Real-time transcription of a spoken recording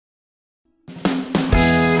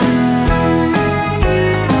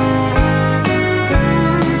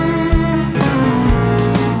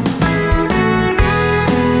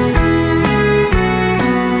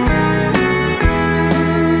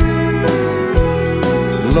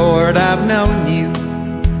Lord, I've known you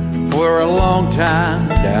for a long time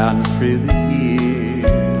down through the years.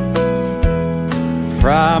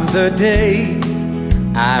 From the day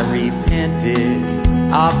I repented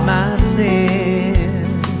of my sin,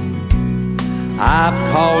 I've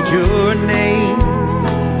called your name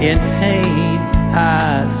in pain,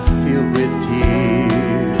 eyes filled with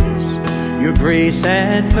tears. Your grace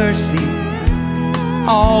and mercy,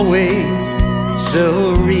 always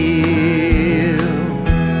so real.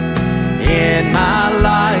 In my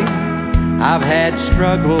life, I've had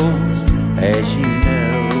struggles, as you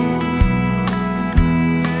know.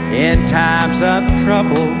 In times of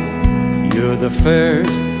trouble, you're the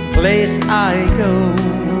first place I go.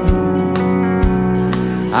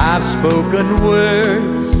 I've spoken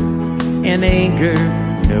words in anger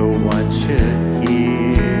no one should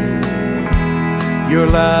hear. Your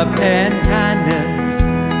love and kindness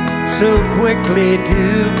so quickly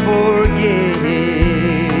to forgive.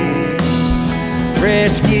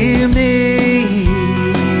 Rescue me,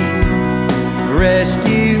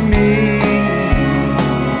 rescue me,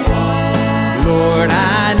 Lord,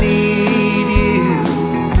 I need you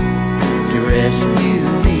to rescue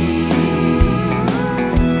me.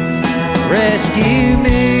 Rescue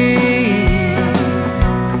me,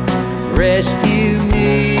 rescue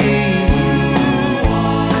me,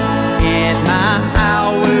 in my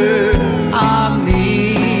hour of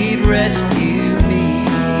need, rescue me.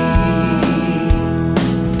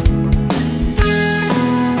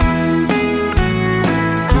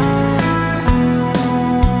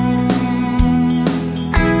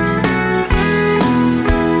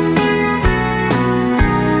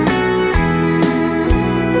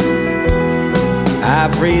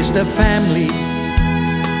 I've raised a family,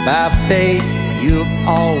 by faith you've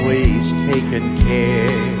always taken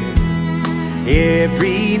care.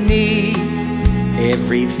 Every need,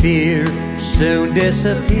 every fear soon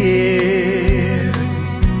disappeared.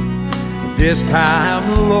 This time,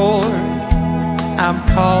 Lord, I'm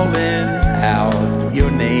calling out your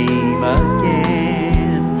name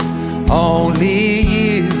again. Only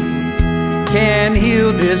you can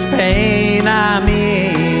heal this pain I'm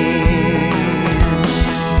in.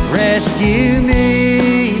 Rescue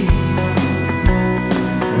me,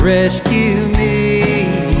 rescue me,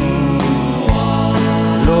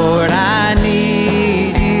 Lord, I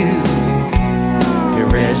need you to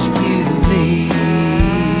rescue me.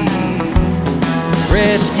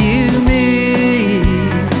 Rescue me,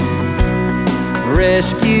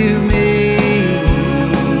 rescue me,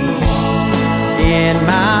 in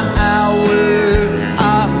my hour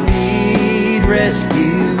of need,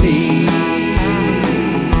 rescue me.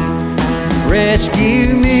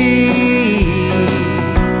 Rescue me,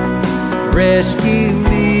 rescue